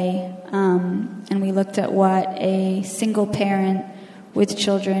LA, and we looked at what a single parent with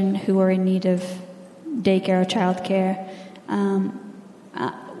children who are in need of daycare or childcare,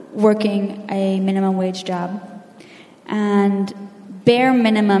 working a minimum wage job, and bare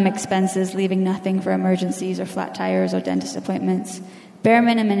minimum expenses, leaving nothing for emergencies or flat tires or dentist appointments. Bare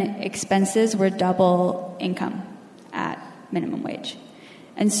minimum expenses were double income at minimum wage.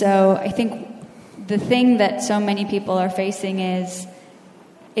 And so I think the thing that so many people are facing is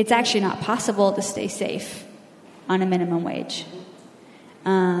it's actually not possible to stay safe on a minimum wage.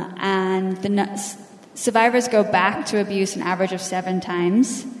 And survivors go back to abuse an average of 7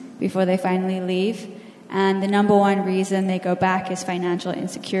 times before they finally leave. And the number one reason they go back is financial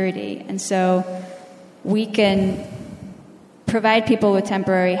insecurity. And so we can provide people with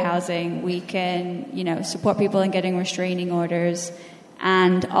temporary housing. We can, support people in getting restraining orders.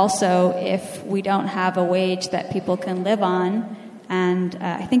 And also, if we don't have a wage that people can live on, and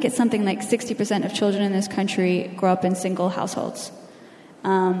I think it's something like 60% of children in this country grow up in single households.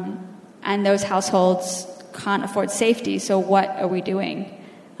 And those households can't afford safety, so what are we doing?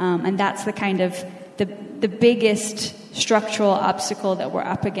 And that's the kind of the biggest structural obstacle that we're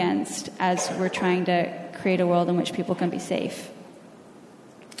up against as we're trying to create a world in which people can be safe.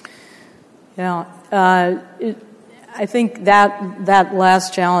 Yeah, I think that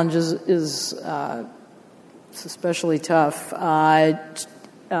last challenge is especially tough. I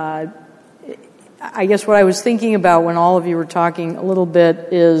guess what I was thinking about when all of you were talking a little bit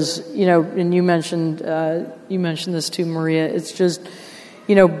is, and you mentioned this too, Maria. It's just,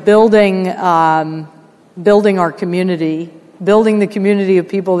 building our community, building the community of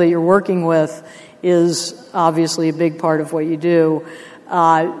people that you're working with is obviously a big part of what you do.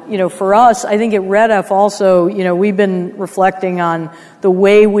 For us, I think at REDF also, we've been reflecting on the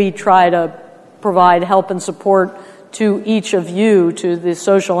way we try to provide help and support to each of you, to the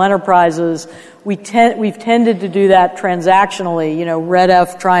social enterprises. We've tended to do that transactionally,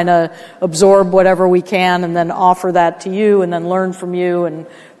 REDF trying to absorb whatever we can and then offer that to you and then learn from you and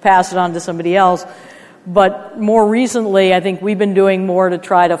pass it on to somebody else. But more recently, I think we've been doing more to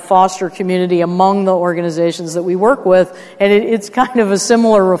try to foster community among the organizations that we work with, and it's kind of a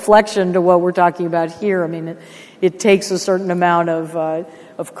similar reflection to what we're talking about here. I mean, it takes a certain amount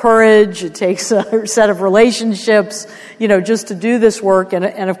of courage, it takes a set of relationships, just to do this work,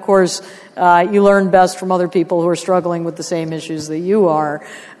 and of course, you learn best from other people who are struggling with the same issues that you are.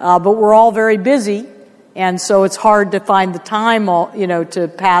 But we're all very busy, and so it's hard to find the time, to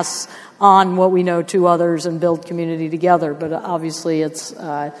pass on what we know to others and build community together. But obviously, it's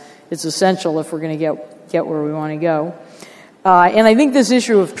essential if we're going to get where we want to go. And I think this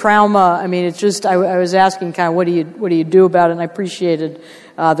issue of trauma, I mean, it's just I was asking kind of what do you do about it, and I appreciated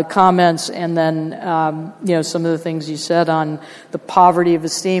the comments, and then some of the things you said on the poverty of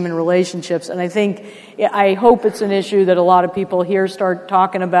esteem in relationships. And I hope it's an issue that a lot of people here start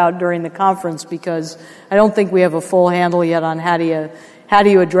talking about during the conference, because I don't think we have a full handle yet on how how do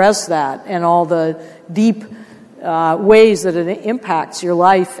you address that and all the deep ways that it impacts your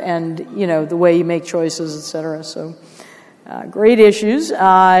life and, the way you make choices, et cetera. So great issues.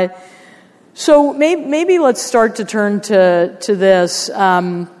 So maybe let's start to turn to this.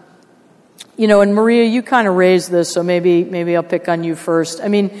 And Maria, you kind of raised this, so maybe I'll pick on you first. I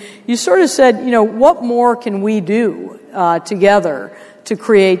mean, you sort of said, what more can we do together to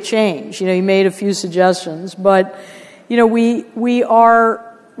create change? You made a few suggestions, but we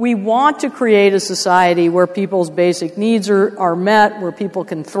want to create a society where people's basic needs are met, where people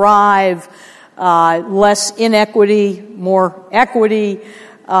can thrive, less inequity, more equity,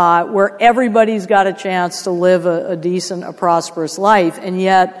 where everybody's got a chance to live a decent, a prosperous life, and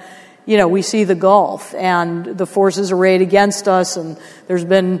yet, we see the gulf, and the forces arrayed against us, and there's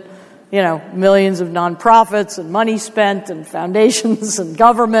been, millions of nonprofits and money spent and foundations and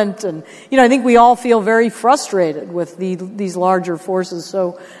government, and, I think we all feel very frustrated with these larger forces.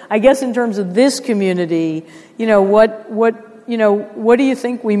 So I guess in terms of this community, what do you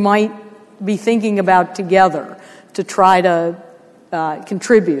think we might be thinking about together to try to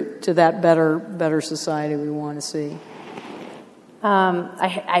contribute to that better society we want to see?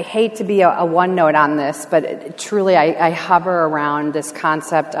 I hate to be a one note on this, but truly I hover around this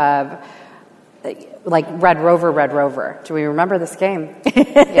concept of like Red Rover. Do we remember this game?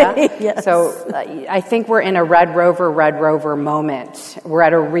 Yeah? Yes. So I think we're in a Red Rover moment. We're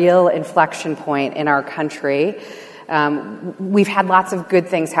at a real inflection point in our country. We've had lots of good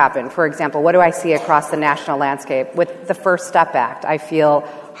things happen. For example, what do I see across the national landscape? With the First Step Act, I feel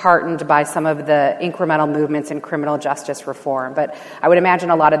heartened by some of the incremental movements in criminal justice reform. But I would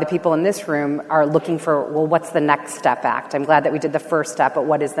imagine a lot of the people in this room are looking for, well, what's the next Step Act? I'm glad that we did the first step, but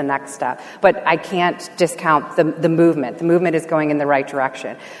what is the next step? But I can't discount the movement. The movement is going in the right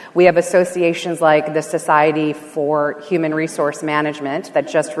direction. We have associations like the Society for Human Resource Management that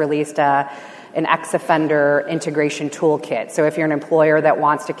just released an ex-offender integration toolkit. So if you're an employer that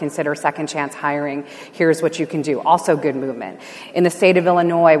wants to consider second chance hiring, here's what you can do. Also good movement. In the state of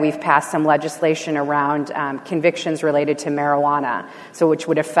Illinois, we've passed some legislation around convictions related to marijuana, so which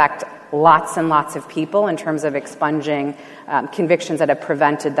would affect lots and lots of people in terms of expunging convictions that have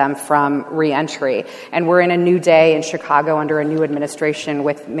prevented them from reentry. And we're in a new day in Chicago under a new administration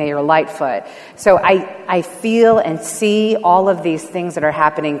with Mayor Lightfoot. So I feel and see all of these things that are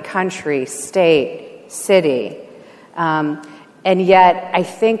happening country, state, city. And yet, I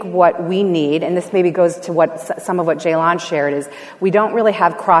think what we need, and this maybe goes to some of what Jaylon shared, is we don't really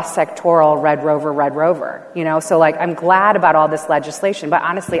have cross-sectoral Red Rover, So, like, I'm glad about all this legislation, but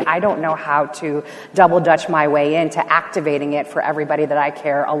honestly, I don't know how to double dutch my way into activating it for everybody that I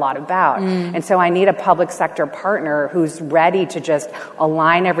care a lot about. And so I need a public sector partner who's ready to just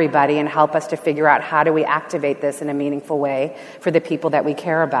align everybody and help us to figure out how do we activate this in a meaningful way for the people that we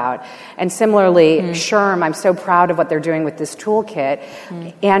care about. And similarly, SHRM, I'm so proud of what they're doing with this toolkit,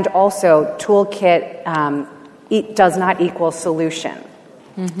 and also toolkit it does not equal solution.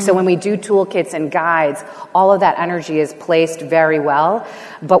 So when we do toolkits and guides, all of that energy is placed very well,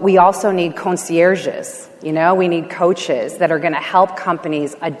 but we also need concierges. We need coaches that are going to help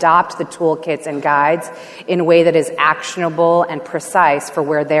companies adopt the toolkits and guides in a way that is actionable and precise for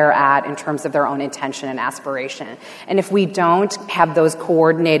where they're at in terms of their own intention and aspiration. And if we don't have those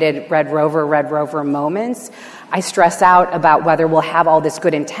coordinated Red Rover moments, I stress out about whether we'll have all this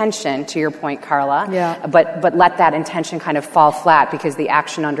good intention, to your point, Carla, but let that intention kind of fall flat because the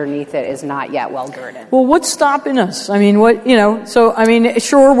action underneath it is not yet well girded. Well, what's stopping us? I mean,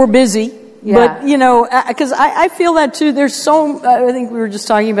 sure, we're busy. Yeah. But, because I feel that too. There's I think we were just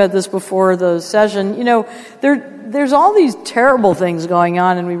talking about this before the session. There's all these terrible things going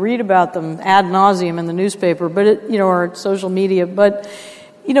on, and we read about them ad nauseum in the newspaper, but or social media. But,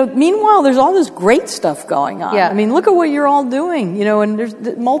 meanwhile, there's all this great stuff going on. Yeah. I mean, look at what you're all doing, and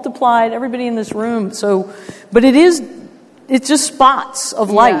there's multiplied everybody in this room. So, but it's just spots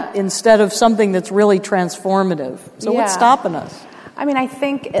of light instead of something that's really transformative. So what's stopping us? I mean, I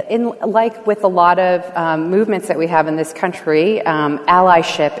think like with a lot of movements that we have in this country,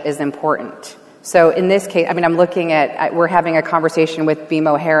 allyship is important. So in this case, I'm looking at, we're having a conversation with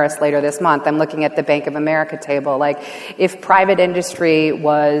BMO Harris later this month. I'm looking at the Bank of America table. Like, if private industry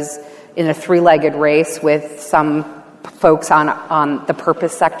was in a three-legged race with some folks on the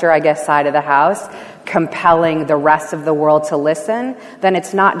purpose sector, I guess, side of the house, compelling the rest of the world to listen, then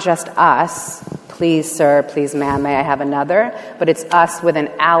it's not just us. Please, sir, please, ma'am, may I have another? But it's us with an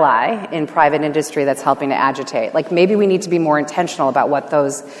ally in private industry that's helping to agitate. Like, maybe we need to be more intentional about what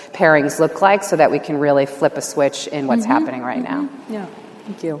those pairings look like so that we can really flip a switch in what's happening right now. Yeah,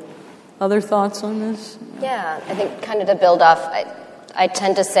 thank you. Other thoughts on this? Yeah, I think kind of to build off, I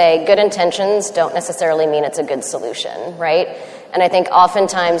tend to say good intentions don't necessarily mean it's a good solution, right? And I think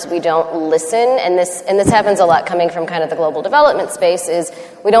oftentimes we don't listen, and this happens a lot coming from kind of the global development space, is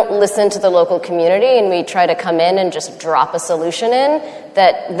we don't listen to the local community and we try to come in and just drop a solution in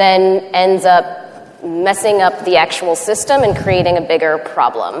that then ends up messing up the actual system and creating a bigger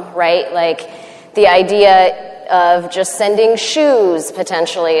problem, right? Like the idea of just sending shoes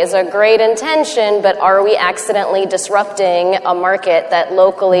potentially is a great intention, but are we accidentally disrupting a market that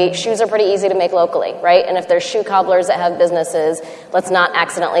locally, shoes are pretty easy to make locally, right? And if there's shoe cobblers that have businesses, let's not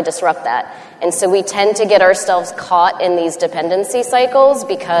accidentally disrupt that. And so we tend to get ourselves caught in these dependency cycles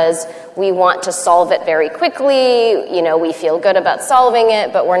because we want to solve it very quickly, we feel good about solving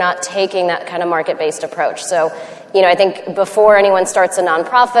it, but we're not taking that kind of market-based approach. So, I think before anyone starts a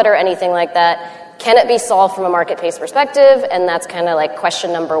nonprofit or anything like that, can it be solved from a market-based perspective? And that's kind of like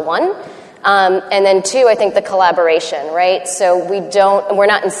question number one. And then two, I think the collaboration, right? So we're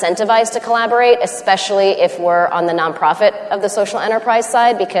not incentivized to collaborate, especially if we're on the nonprofit of the social enterprise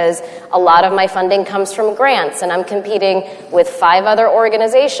side, because a lot of my funding comes from grants, and I'm competing with 5 other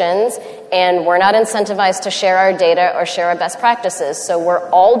organizations, and we're not incentivized to share our data or share our best practices. So we're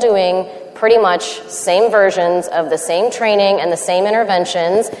all doing pretty much same versions of the same training and the same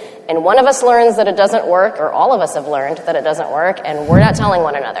interventions, and one of us learns that it doesn't work, or all of us have learned that it doesn't work, and we're not telling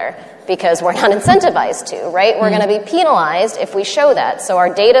one another because we're not incentivized to, right? We're going to be penalized if we show that. So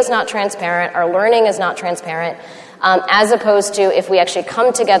our data is not transparent, our learning is not transparent, as opposed to if we actually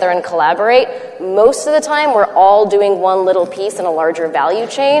come together and collaborate, most of the time we're all doing one little piece in a larger value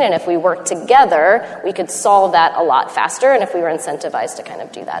chain, and if we work together, we could solve that a lot faster, and if we were incentivized to kind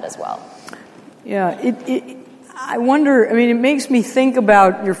of do that as well. Yeah, I wonder, it makes me think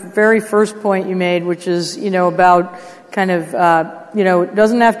about your very first point you made, which is, about kind of, it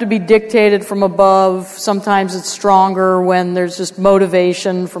doesn't have to be dictated from above. Sometimes it's stronger when there's just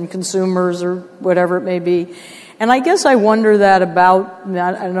motivation from consumers or whatever it may be. And I guess I wonder that about,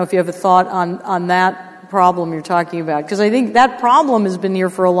 I don't know if you have a thought on that problem you're talking about, because I think that problem has been here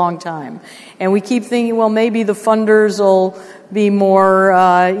for a long time. And we keep thinking, well, maybe the funders will be more,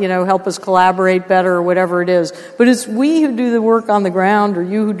 help us collaborate better or whatever it is. But it's we who do the work on the ground, or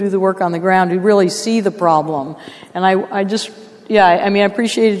you who do the work on the ground, who really see the problem. And I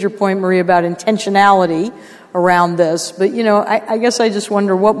appreciated your point, Marie, about intentionality around this. But, I guess I just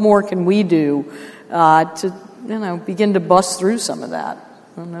wonder what more can we do to, begin to bust through some of that.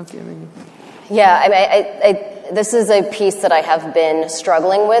 I don't know if you have any... Yeah, this is a piece that I have been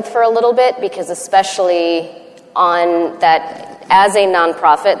struggling with for a little bit, because especially on that, as a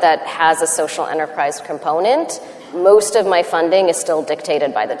nonprofit that has a social enterprise component, most of my funding is still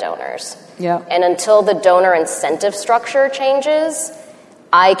dictated by the donors. Yeah. And until the donor incentive structure changes,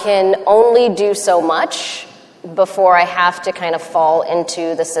 I can only do so much before I have to kind of fall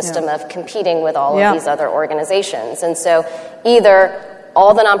into the system of competing with all of these other organizations. And so either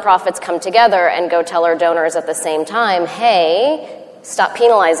all the nonprofits come together and go tell our donors at the same time, hey, stop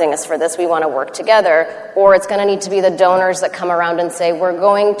penalizing us for this, we want to work together, or it's going to need to be the donors that come around and say, we're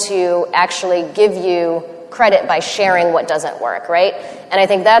going to actually give you credit by sharing what doesn't work, right? And I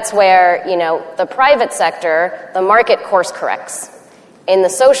think that's where, the private sector, the market course corrects. In the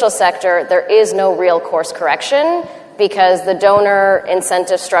social sector, there is no real course correction, because the donor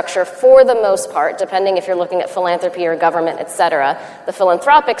incentive structure, for the most part, depending if you're looking at philanthropy or government, et cetera, the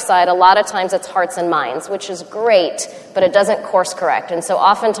philanthropic side, a lot of times it's hearts and minds, which is great, but it doesn't course correct. And so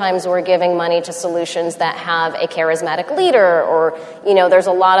oftentimes we're giving money to solutions that have a charismatic leader, or, there's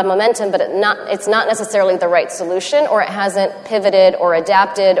a lot of momentum, but it's not necessarily the right solution, or it hasn't pivoted or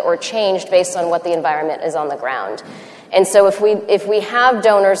adapted or changed based on what the environment is on the ground. And so if we have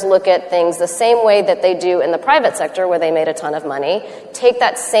donors look at things the same way that they do in the private sector, where they made a ton of money, take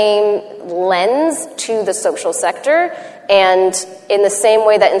that same lens to the social sector, and in the same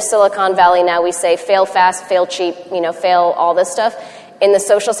way that in Silicon Valley now we say fail fast, fail cheap, fail all this stuff, in the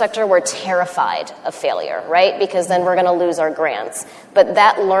social sector we're terrified of failure, right? Because then we're going to lose our grants. But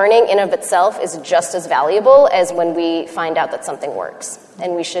that learning in of itself is just as valuable as when we find out that something works.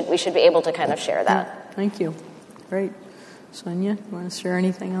 And we should be able to kind of share that. Yeah, thank you. Great. Sonia, you want to share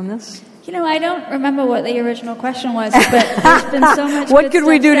anything on this? I don't remember what the original question was, but there's been so much What could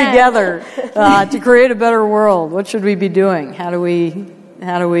we do together to create a better world? What should we be doing? How do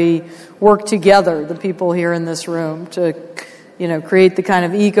we work together, the people here in this room, to create the kind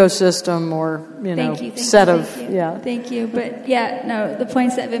of ecosystem or set of Thank you. But the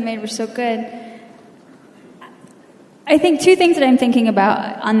points that have been made were so good. I think two things that I'm thinking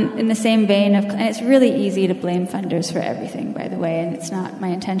about in the same vein of, and it's really easy to blame funders for everything, by the way, and it's not my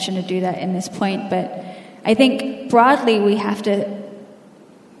intention to do that in this point, but I think broadly we have to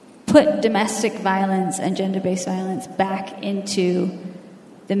put domestic violence and gender-based violence back into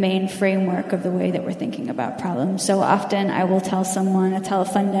the main framework of the way that we're thinking about problems. So often I will tell someone, a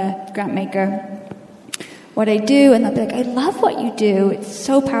funder, grant maker, what I do, and they'll be like, I love what you do. It's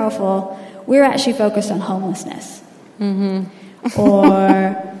so powerful. We're actually focused on homelessness. Mm-hmm.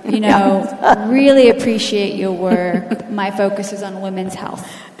 Or, really appreciate your work. My focus is on women's health.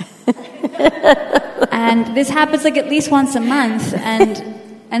 And this happens like at least once a month. And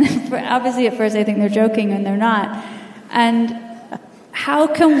obviously at first I think they're joking and they're not. And how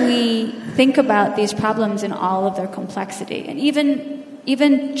can we think about these problems in all of their complexity? And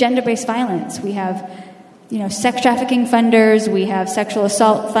even gender-based violence. We have sex trafficking funders, we have sexual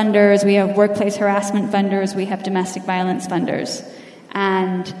assault funders, we have workplace harassment funders, we have domestic violence funders.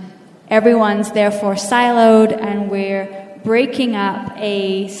 And everyone's therefore siloed, and we're breaking up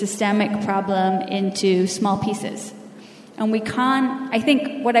a systemic problem into small pieces. And we can't, I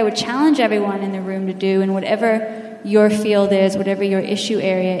think what I would challenge everyone in the room to do, and whatever your field is, whatever your issue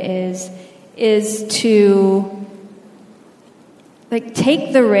area is to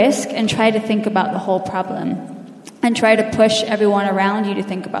take the risk and try to think about the whole problem, and try to push everyone around you to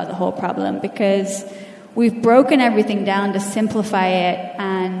think about the whole problem, because we've broken everything down to simplify it,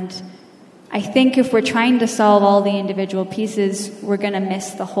 and I think if we're trying to solve all the individual pieces, we're going to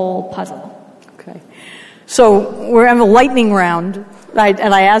miss the whole puzzle. Okay. So we're having a lightning round,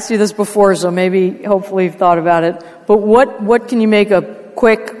 and I asked you this before, so hopefully you've thought about it, but what can you make a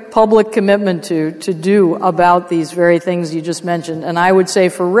quick public commitment to do about these very things you just mentioned? And I would say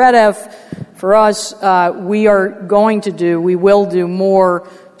for REDF, for us, we will do more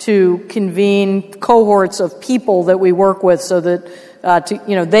to convene cohorts of people that we work with so that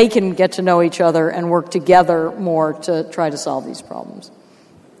they can get to know each other and work together more to try to solve these problems.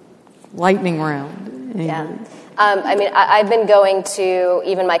 Lightning round. Anybody? Yeah. I've been going to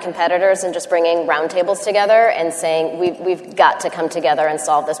even my competitors and just bringing roundtables together and saying we've got to come together and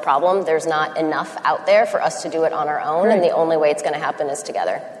solve this problem. There's not enough out there for us to do it on our own, and the only way it's going to happen is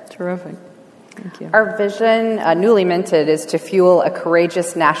together. Terrific. Thank you. Our vision, newly minted, is to fuel a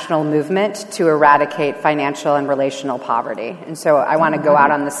courageous national movement to eradicate financial and relational poverty. And so I want to go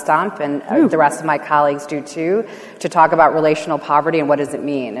out on the stump, and the rest of my colleagues do too, to talk about relational poverty and what does it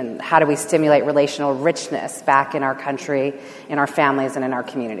mean, and how do we stimulate relational richness back in our country, in our families, and in our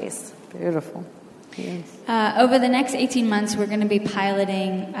communities. Beautiful. Yes. Over the next 18 months, we're going to be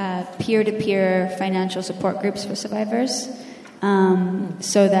piloting peer-to-peer financial support groups for survivors.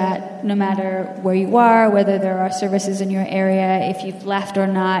 So that no matter where you are, whether there are services in your area, if you've left or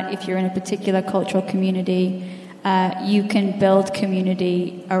not, if you're in a particular cultural community, you can build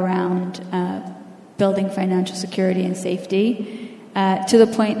community around building financial security and safety, to the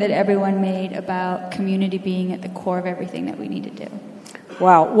point that everyone made about community being at the core of everything that we need to do.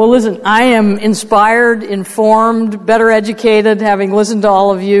 Wow. Well, listen, I am inspired, informed, better educated, having listened to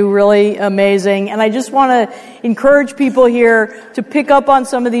all of you. Really amazing. And I just want to encourage people here to pick up on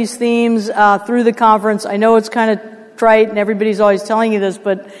some of these themes through the conference. I know it's kind of trite and everybody's always telling you this,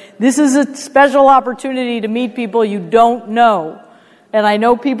 but this is a special opportunity to meet people you don't know. And I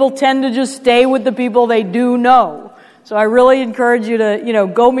know people tend to just stay with the people they do know. So I really encourage you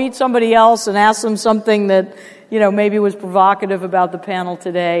to, go meet somebody else and ask them something that maybe was provocative about the panel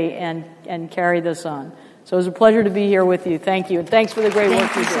today, and carry this on. So it was a pleasure to be here with you. Thank you. And thanks for the great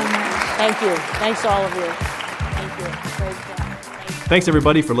work you do. Thank you so much. Thank you. Thanks to all of you. Thank you. Great job. Thanks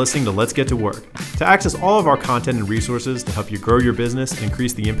everybody for listening to Let's Get to Work. To access all of our content and resources to help you grow your business and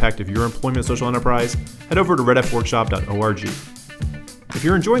increase the impact of your employment social enterprise, head over to redfworkshop.org. If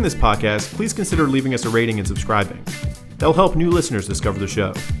you're enjoying this podcast, please consider leaving us a rating and subscribing. That'll help new listeners discover the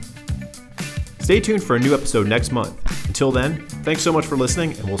show. Stay tuned for a new episode next month. Until then, thanks so much for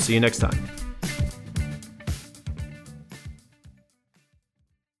listening, and we'll see you next time.